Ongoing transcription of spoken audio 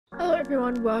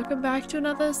everyone, welcome back to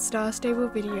another Star Stable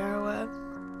video.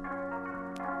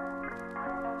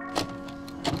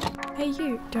 Hey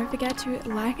you, don't forget to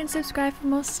like and subscribe for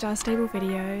more Star Stable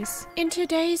videos. In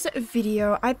today's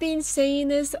video, I've been seeing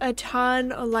this a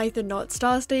ton on like the not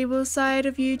Star Stable side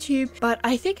of YouTube, but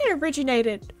I think it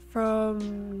originated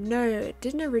from, no, it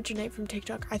didn't originate from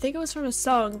TikTok. I think it was from a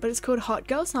song, but it's called Hot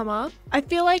Girl Summer. I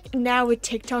feel like now with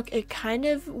TikTok, it kind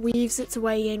of weaves its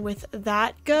way in with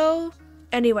that girl.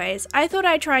 Anyways, I thought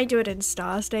I'd try and do it in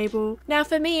Star Stable. Now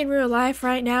for me in real life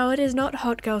right now, it is not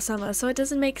Hot Girl Summer, so it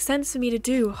doesn't make sense for me to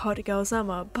do Hot Girl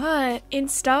Summer. But in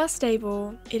Star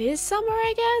Stable, it is summer,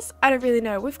 I guess? I don't really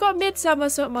know. We've got midsummer,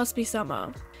 so it must be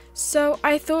summer. So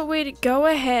I thought we'd go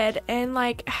ahead and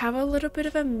like have a little bit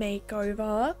of a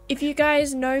makeover. If you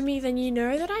guys know me, then you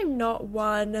know that I'm not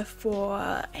one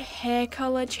for hair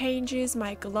color changes,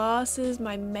 my glasses,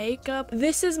 my makeup.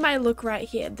 This is my look right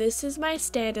here. This is my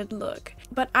standard look.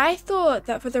 But I thought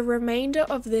that for the remainder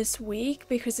of this week,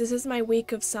 because this is my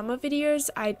week of summer videos,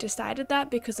 I decided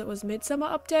that because it was midsummer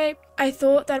update, I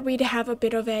thought that we'd have a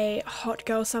bit of a hot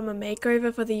girl summer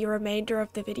makeover for the remainder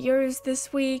of the videos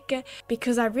this week,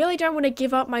 because I really don't want to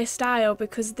give up my style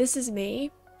because this is me.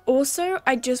 Also,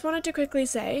 I just wanted to quickly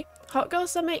say, hot girl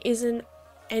summer isn't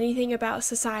anything about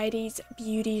society's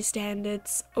beauty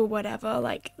standards or whatever,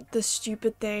 like the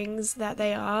stupid things that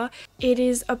they are. It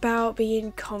is about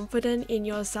being confident in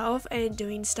yourself and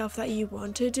doing stuff that you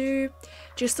want to do.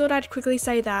 Just thought I'd quickly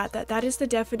say that is the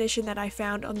definition that I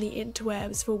found on the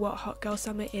interwebs for what hot girl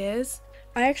summer is.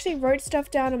 I actually wrote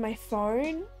stuff down on my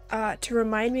phone to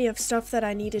remind me of stuff that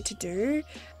I needed to do,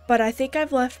 but I think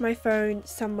I've left my phone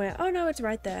somewhere. Oh no, it's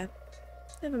right there.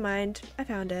 Never mind, I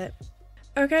found it.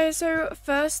 Okay, so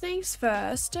first things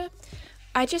first,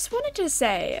 I just wanted to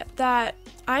say that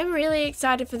I'm really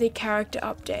excited for the character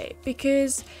update,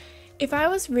 because if I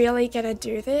was really gonna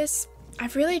do this, I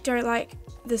really don't like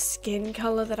the skin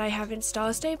color that I have in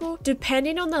Star Stable.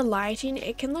 Depending on the lighting,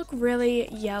 it can look really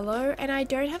yellow, and I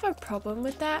don't have a problem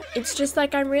with that. It's just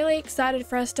like I'm really excited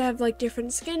for us to have like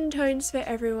different skin tones for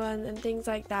everyone and things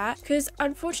like that, because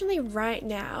unfortunately right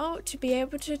now, to be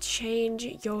able to change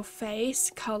your face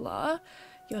color,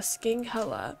 your skin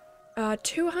color,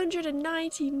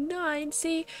 299.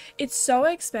 See, it's so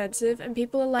expensive, and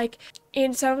people are like,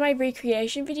 in some of my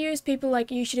recreation videos, people are like,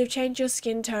 you should have changed your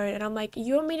skin tone, and I'm like,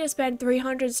 you want me to spend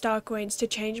 300 star coins to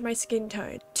change my skin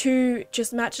tone to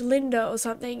just match Linda or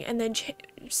something, and then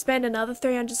spend another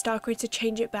 300 star coins to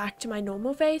change it back to my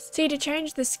normal face? See, to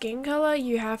change the skin color,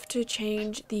 you have to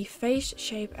change the face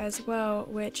shape as well,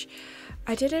 which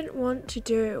I didn't want to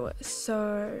do.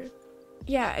 So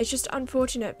yeah, it's just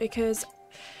unfortunate because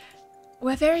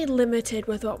we're very limited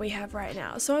with what we have right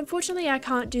now. So unfortunately, I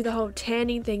can't do the whole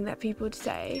tanning thing that people would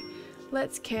say.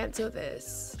 Let's cancel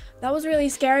this. That was really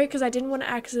scary because I didn't want to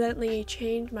accidentally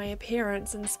change my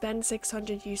appearance and spend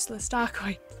 600 useless star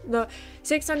coins. No,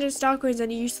 600 star coins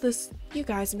and useless, you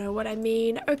guys know what I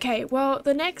mean. Okay, well,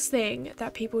 the next thing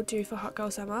that people do for Hot Girl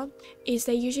Summer is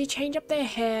they usually change up their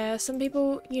hair. Some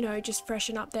people, you know, just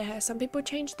freshen up their hair. Some people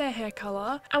change their hair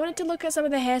color. I wanted to look at some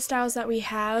of the hairstyles that we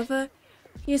have.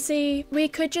 You see, we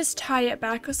could just tie it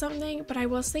back or something, but I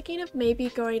was thinking of maybe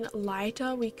going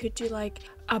lighter. We could do like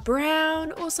a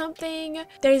brown or something.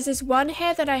 There's this one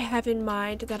hair that I have in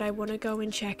mind that I want to go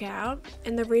and check out,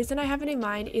 and the reason I have it in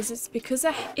mind is it's because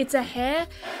it's a hair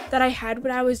that I had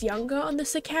when I was younger on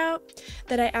this account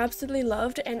that I absolutely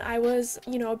loved, and I was,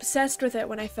 you know, obsessed with it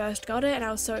when I first got it, and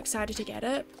I was so excited to get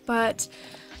it. But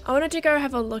I wanted to go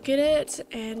have a look at it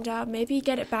and maybe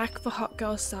get it back for Hot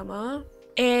Girl Summer.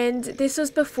 And this was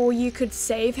before you could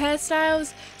save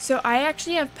hairstyles, so I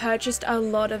actually have purchased a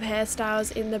lot of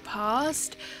hairstyles in the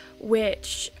past,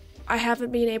 which I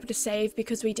haven't been able to save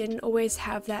because we didn't always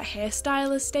have that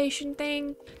hairstylist station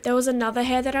thing. There was another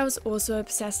hair that I was also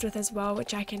obsessed with as well,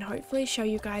 which I can hopefully show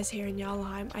you guys here in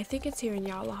Jarlheim. I think it's here in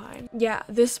Jarlheim. Yeah,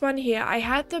 this one here. I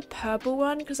had the purple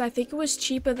one because I think it was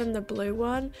cheaper than the blue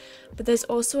one, but there's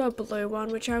also a blue one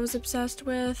which I was obsessed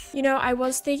with. You know, I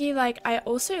was thinking like, I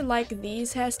also like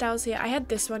these hairstyles here. I had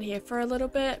this one here for a little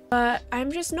bit, but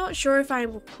I'm just not sure if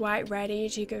I'm quite ready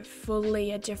to go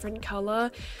fully a different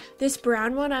color. This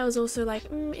brown one I was also like,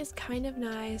 it's kind of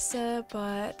nice,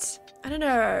 but I don't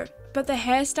know. But the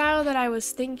hairstyle that I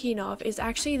was thinking of is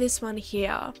actually this one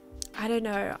here. I don't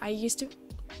know, I used to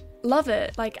love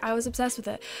it, like I was obsessed with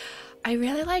it. I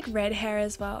really like red hair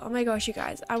as well. Oh my gosh, you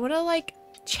guys, I want to like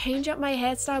change up my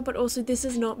hairstyle, but also this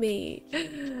is not me.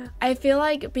 I feel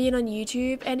like being on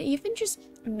YouTube and even just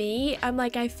me, I'm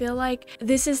like, I feel like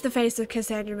this is the face of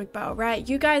Cassandra Mcbell, right?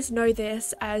 You guys know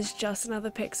this as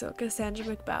JustAnotherPixel,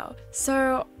 Cassandra Mcbell.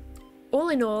 So all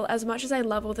in all, as much as I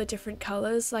love all the different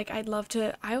colors, like I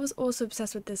was also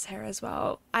obsessed with this hair as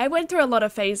well. I went through a lot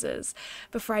of phases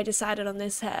before I decided on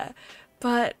this hair,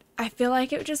 but I feel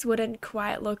like it just wouldn't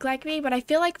quite look like me. But I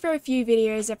feel like for a few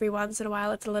videos every once in a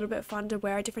while it's a little bit fun to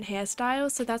wear a different hairstyle,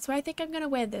 so that's why I think I'm gonna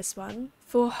wear this one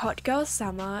for Hot Girl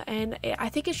Summer. And I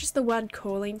think it's just the one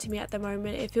calling to me at the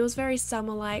moment. It feels very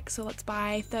summer like, so let's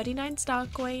buy 39 star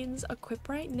coins, equip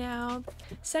right now.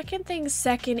 Second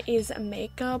is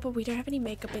makeup. We don't have any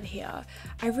makeup in here.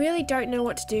 I really don't know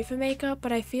what to do for makeup,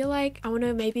 but I feel like I want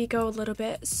to maybe go a little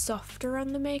bit softer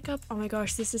on the makeup. Oh my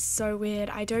gosh, this is so weird.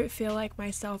 I don't feel like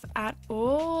myself at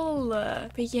all.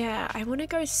 But yeah, I want to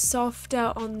go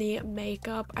softer on the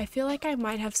makeup. I feel like I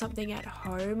might have something at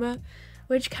home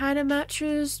which kind of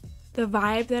matches the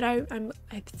vibe that I'm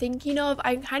thinking of.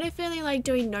 I'm kind of feeling like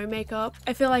doing no makeup.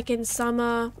 I feel like in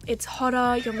summer it's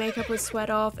hotter, your makeup will sweat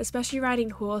off, especially riding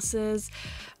horses.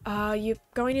 You're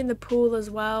going in the pool as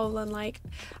well, and like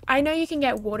I know you can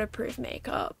get waterproof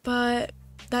makeup, but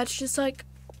that's just like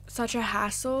such a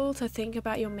hassle to think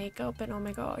about your makeup. And oh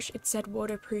my gosh, it said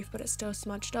waterproof but it's still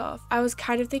smudged off. I was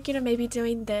kind of thinking of maybe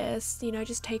doing this, you know,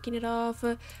 just taking it off.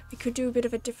 We could do a bit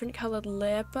of a different colored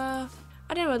lip.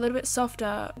 I don't know, a little bit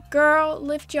softer. Girl,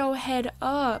 lift your head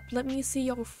up. Let me see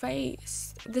your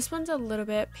face. This one's a little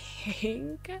bit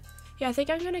pink. Yeah, I think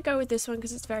I'm gonna go with this one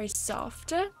because it's very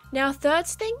soft. Now, third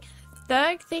thing,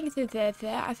 I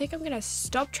think I'm gonna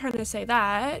stop trying to say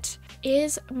that,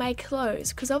 is my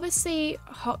clothes. Because obviously,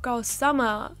 hot girl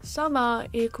summer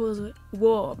equals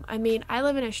warm. I mean, I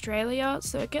live in Australia,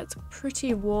 so it gets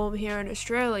pretty warm here in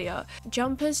Australia.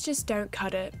 Jumpers just don't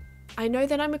cut it. I know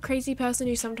that I'm a crazy person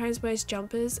who sometimes wears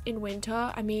jumpers in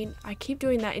winter. I mean, I keep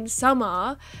doing that in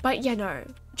summer, but yeah, no,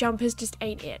 jumpers just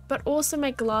ain't it. But also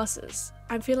my glasses.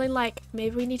 I'm feeling like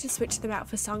maybe we need to switch them out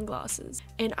for sunglasses.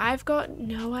 And I've got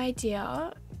no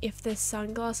idea if there's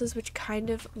sunglasses which kind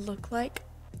of look like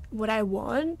what I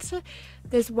want.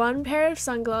 There's one pair of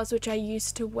sunglasses which I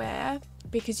used to wear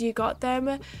because you got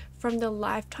them from the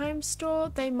Lifetime store.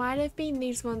 They might have been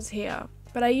these ones here.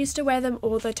 But I used to wear them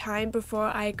all the time before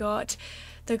I got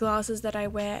the glasses that I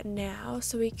wear now.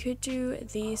 So we could do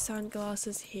these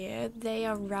sunglasses here. They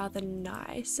are rather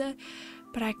nice.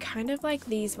 But I kind of like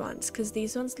these ones because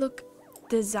these ones look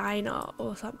designer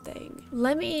or something.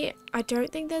 I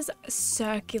don't think there's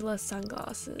circular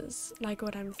sunglasses like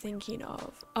what I'm thinking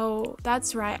of. Oh,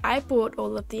 that's right. I bought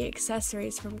all of the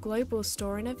accessories from Global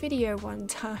Store in a video one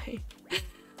time.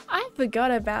 I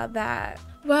forgot about that.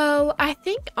 Well,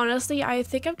 honestly, I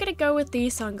think I'm gonna go with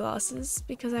these sunglasses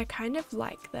because I kind of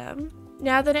like them.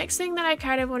 Now, the next thing that I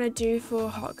kind of want to do for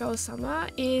Hot Girl Summer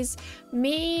is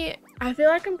I feel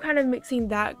like I'm kind of mixing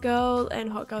that girl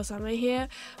and Hot Girl Summer here,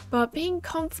 but being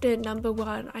confident, number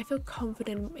one. I feel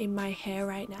confident in my hair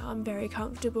right now. I'm very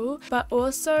comfortable, but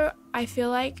also I feel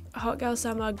like Hot Girl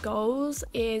Summer goals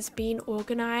is being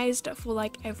organized for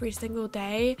like every single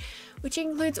day, which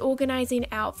includes organizing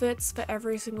outfits for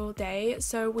every single day.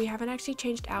 So we haven't actually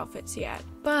changed outfits yet,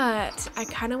 but I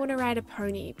kind of want to ride a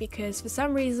pony because for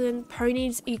some reason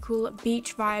ponies equal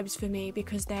beach vibes for me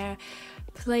because they're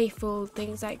playful,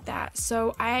 things like that.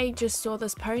 So I just saw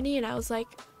this pony and I was like,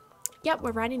 yep,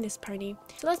 we're riding this pony.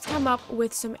 So let's come up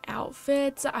with some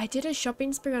outfits. I did a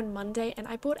shopping spree on Monday and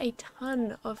I bought a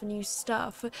ton of new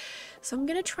stuff. So I'm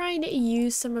gonna try and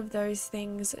use some of those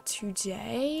things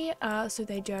today so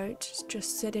they don't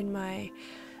just sit in my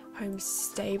home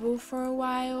stable for a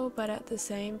while, but at the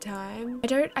same time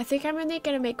I think I'm only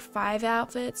gonna make 5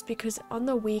 outfits because on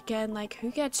the weekend, like,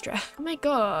 who gets dressed? Oh my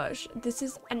gosh, this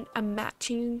is a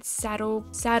matching saddle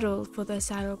for the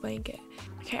saddle blanket.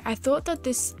 Okay, I thought that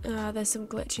this there's some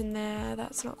glitch in there.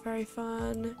 That's not very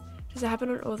fun. Does it happen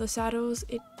on all the saddles?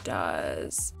 It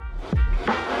does.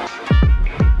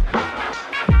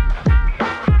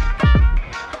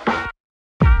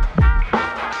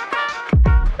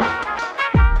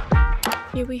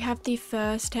 Here we have the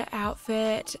first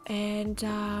outfit and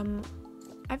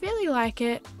I really like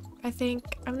it. I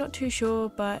think, I'm not too sure,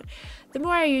 but the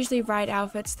more I usually write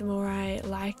outfits, the more I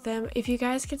like them. If you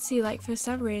guys can see, like, for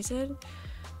some reason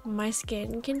my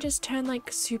skin can just turn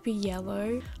like super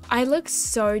yellow. I look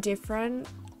so different.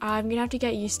 I'm gonna have to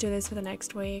get used to this for the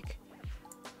next week.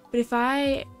 But if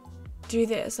I do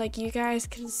this, like, you guys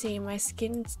can see my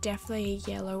skin's definitely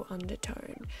a yellow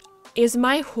undertone. Is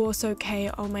my horse okay?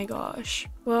 Oh my gosh.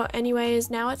 Well, anyways,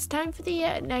 now it's time for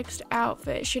the next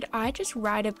outfit. Should I just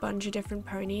ride a bunch of different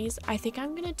ponies? I think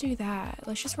I'm gonna do that.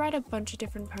 Let's just ride a bunch of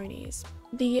different ponies.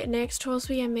 The next horse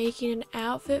we are making an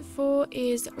outfit for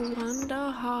is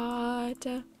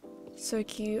Wonderheart. So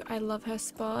cute. I love her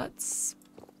spots.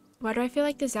 Why do I feel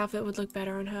like this outfit would look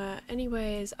better on her?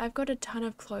 Anyways, I've got a ton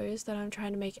of clothes that I'm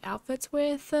trying to make outfits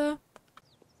with.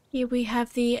 Here we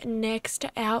have the next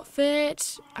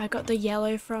outfit. I got the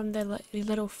yellow from the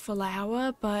little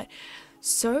flower, but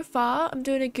so far I'm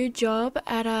doing a good job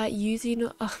at using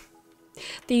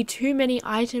the too many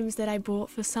items that I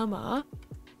bought for summer.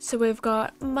 So we've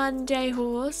got Monday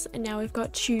horse and now we've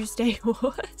got Tuesday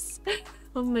horse.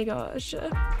 Oh my gosh.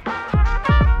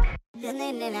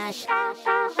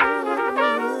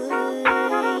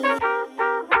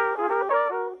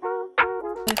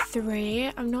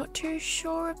 Three. I'm not too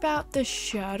sure about the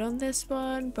shirt on this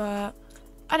one, but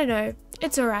I don't know.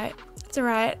 It's alright. It's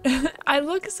alright. I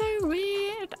look so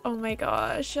weird. Oh my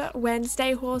gosh.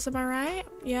 Wednesday horse, am I right?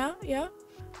 Yeah, yeah.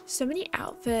 So many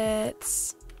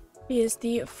outfits. Here's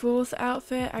the fourth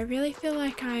outfit. I really feel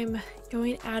like I'm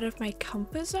going out of my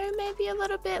comfort zone maybe a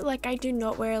little bit. Like, I do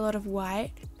not wear a lot of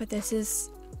white, but this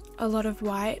is a lot of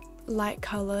white, light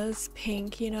colors,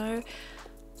 pink, you know.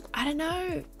 I don't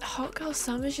know, hot girl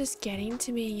summer's just getting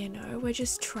to me, you know. We're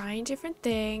just trying different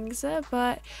things,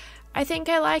 but I think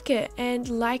I like it, and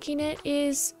liking it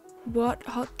is what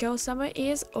hot girl summer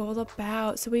is all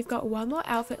about. So we've got one more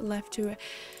outfit left to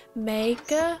make,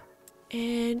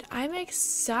 and I'm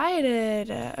excited.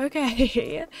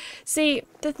 Okay. See,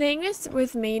 the thing is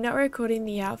with me not recording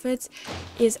the outfits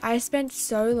is I spent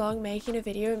so long making a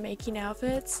video and making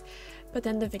outfits, but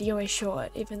then the video is short,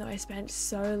 even though I spent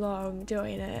so long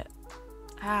doing it.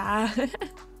 To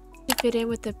fit in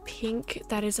with the pink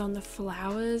that is on the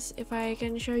flowers, if I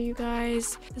can show you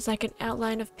guys. There's like an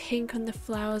outline of pink on the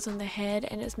flowers on the head,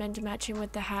 and it's meant to match in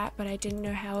with the hat, but I didn't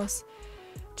know how else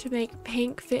to make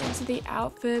pink fit into the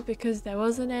outfit because there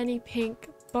wasn't any pink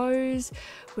bows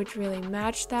which really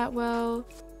matched that well.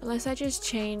 Unless I just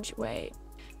change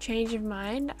of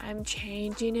mind, I'm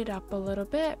changing it up a little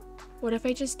bit. What if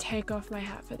I just take off my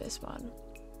hat for this one?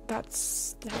 That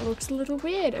looks a little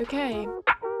weird. Okay.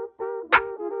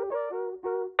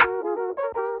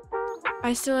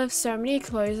 I still have so many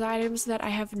clothes items that I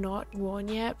have not worn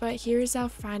yet, but here is our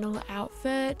final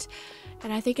outfit.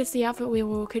 And I think it's the outfit we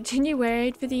will continue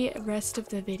wearing for the rest of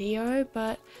the video,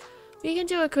 but we can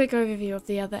do a quick overview of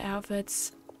the other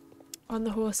outfits on the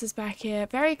horses back here.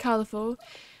 Very colorful.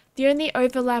 The only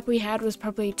overlap we had was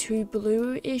probably two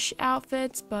blue-ish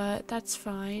outfits, but that's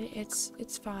fine.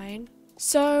 It's fine.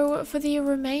 So for the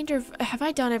remainder of... Have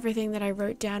I done everything that I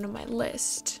wrote down on my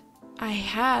list? I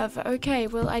have. Okay,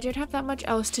 well, I don't have that much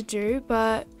else to do,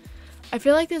 but I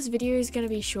feel like this video is going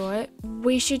to be short.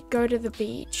 We should go to the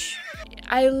beach.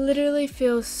 I literally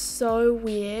feel so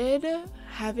weird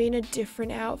having a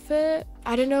different outfit.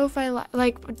 I don't know if I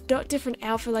like not different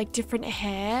outfit, like different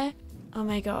hair. Oh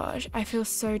my gosh, I feel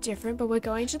so different, but we're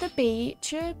going to the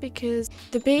beach because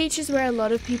the beach is where a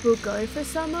lot of people go for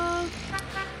summer.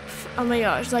 Oh my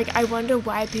gosh, like I wonder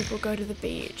why people go to the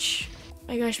beach.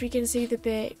 Oh my gosh, we can see the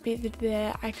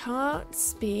bear. I can't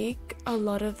speak a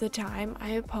lot of the time.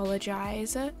 I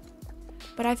apologize,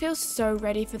 but I feel so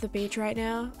ready for the beach right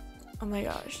now. Oh my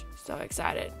gosh, so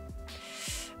excited.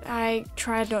 I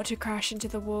tried not to crash into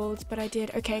the walls, but I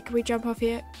did. Okay, can we jump off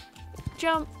here?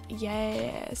 Jump.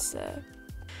 Yes.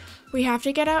 We have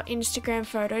to get our Instagram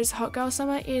photos. Hot Girl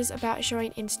Summer is about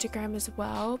showing Instagram as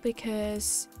well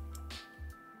because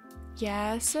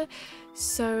yes.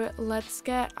 So let's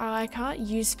get I can't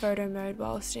use photo mode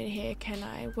whilst in here, can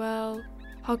I? Well,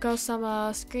 Hot Girl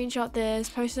Summer, screenshot this,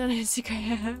 post it on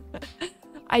Instagram.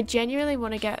 I genuinely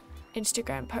want to get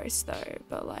Instagram posts though,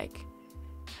 but like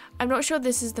I'm not sure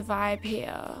this is the vibe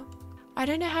here. I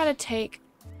don't know how to take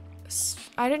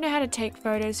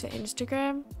photos for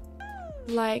Instagram.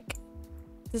 Like,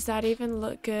 does that even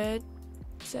look good?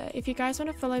 So if you guys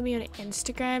want to follow me on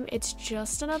Instagram, it's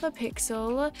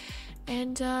JustAnotherPixel.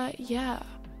 And yeah,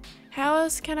 how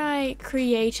else can I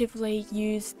creatively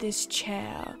use this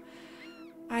chair?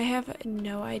 I have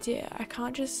no idea. I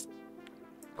can't just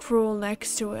crawl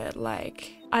next to it.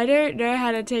 Like, I don't know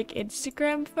how to take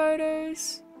Instagram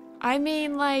photos. I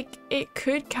mean, like, it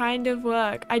could kind of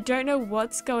work. I don't know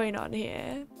what's going on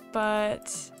here,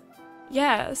 but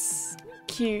yes,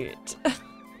 cute.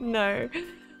 No,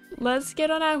 let's get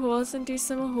on our horse and do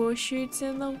some horse shoots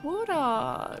in the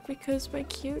water because we're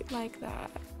cute like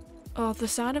that. Oh, the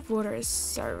sound of water is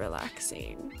so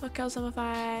relaxing. Hot Girl Summer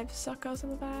vibes, Hot Girl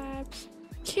Summer vibes.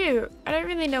 Cute. I don't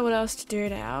really know what else to do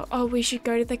now. Oh, we should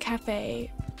go to the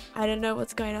cafe. I don't know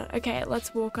what's going on. Okay,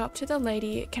 let's walk up to the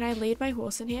lady. Can I lead my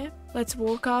horse in here? Let's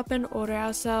walk up and order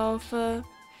ourselves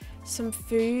some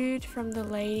food from the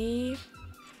lady.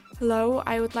 Hello,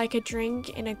 I would like a drink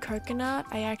in a coconut.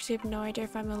 I actually have no idea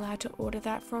if I'm allowed to order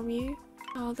that from you.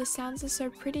 Oh, the sounds are so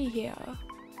pretty here.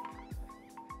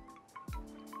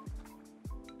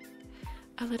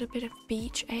 a little bit of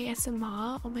beach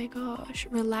ASMR. Oh my gosh,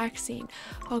 relaxing.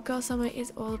 Hot girl summer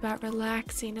is all about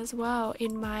relaxing as well,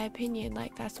 in my opinion.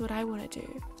 Like, that's what I want to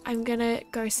do. I'm gonna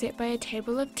go sit by a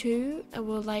table of 2 and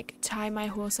we'll like tie my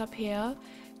horse up here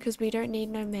because we don't need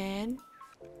no man.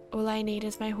 All I need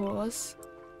is my horse.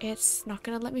 It's not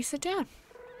gonna let me sit down.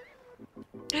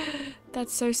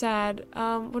 That's so sad.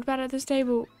 What about at this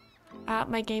table?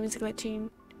 My game is glitching.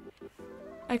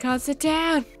 I can't sit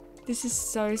down. This is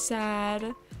so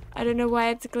sad. I don't know why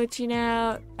it's glitching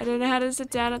out. I don't know how to sit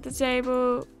down at the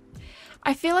table.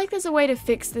 I feel like there's a way to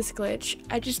fix this glitch.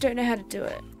 I just don't know how to do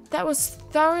it. That was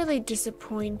thoroughly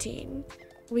disappointing.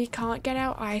 We can't get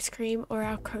our ice cream or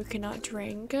our coconut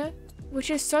drink, which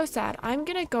is so sad. I'm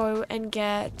gonna go and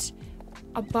get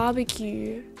a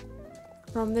barbecue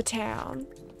from the town.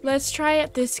 Let's try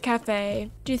at this cafe.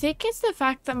 Do you think it's the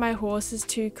fact that my horse is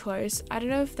too close? I don't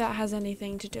know if that has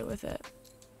anything to do with it.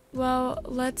 Well,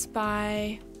 let's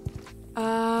buy,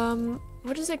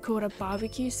 what is it called? A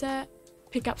barbecue set?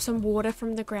 Pick up some water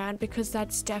from the ground because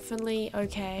that's definitely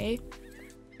okay.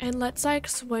 And let's like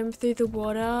swim through the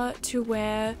water to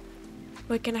where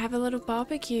we're gonna have a little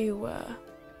barbecue.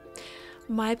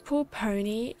 My poor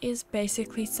pony is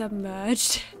basically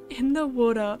submerged in the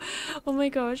water. Oh my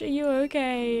gosh, are you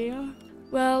okay?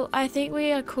 Well, I think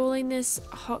we are calling this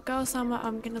hot girl summer.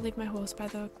 I'm gonna leave my horse by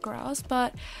the grass,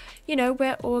 but you know,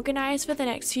 we're organized for the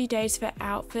next few days for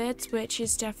outfits, which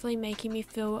is definitely making me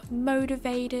feel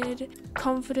motivated,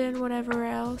 confident, whatever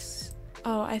else.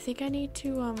 Oh, I think I need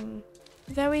to,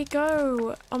 there we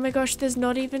go. Oh my gosh, there's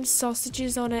not even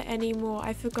sausages on it anymore.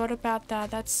 I forgot about that.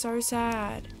 That's so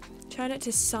sad. Turn it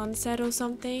to sunset or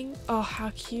something. Oh,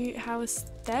 how cute, how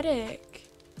aesthetic.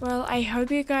 Well, I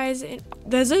hope you guys...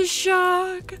 There's a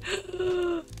shark!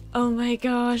 Oh my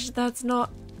gosh, that's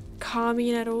not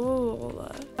calming at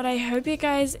all. But I hope you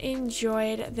guys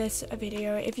enjoyed this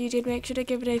video. If you did, make sure to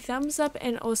give it a thumbs up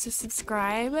and also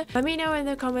subscribe. Let me know in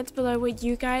the comments below what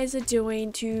you guys are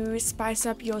doing to spice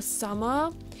up your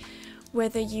summer.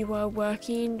 Whether you are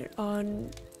working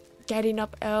on getting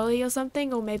up early or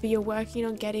something, or maybe you're working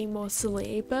on getting more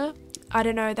sleep. I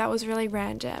don't know, that was really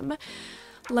random.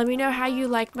 Let me know how you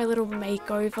like my little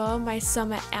makeover, my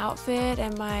summer outfit,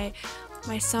 and my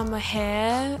summer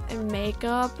hair and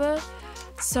makeup.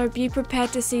 So be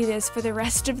prepared to see this for the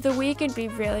rest of the week and be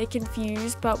really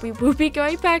confused, but we will be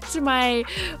going back to my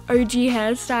OG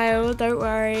hairstyle. Don't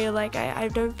worry, like I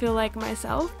don't feel like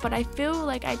myself, but I feel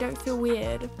like I don't feel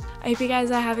weird. I hope you guys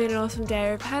are having an awesome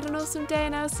day. I've had an awesome day,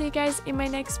 and I'll see you guys in my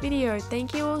next video.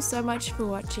 Thank you all so much for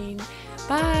watching.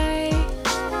 Bye!